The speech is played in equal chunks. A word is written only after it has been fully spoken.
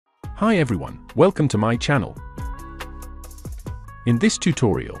Hi everyone, welcome to my channel. In this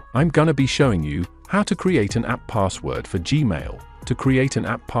tutorial, I'm gonna be showing you how to create an app password for Gmail. To create an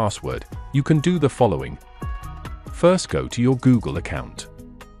app password, you can do the following. First, go to your Google account.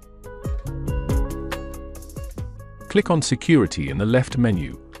 Click on Security in the left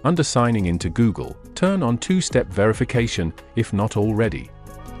menu. Under Signing into Google, turn on two-step verification if not already.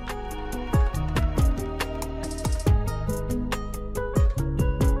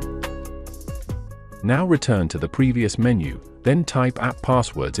 Now return to the previous menu, then type App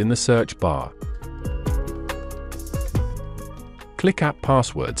Passwords in the search bar. Click App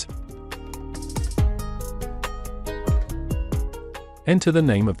Passwords. Enter the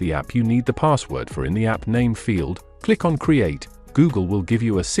name of the app you need the password for in the app name field. Click on Create. Google will give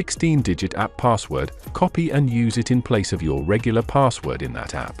you a 16-digit app password. Copy and use it in place of your regular password in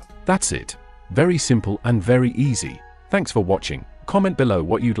that app. That's it. Very simple and very easy. Thanks for watching. Comment below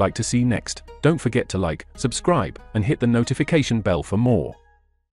what you'd like to see next. Don't forget to like, subscribe, and hit the notification bell for more.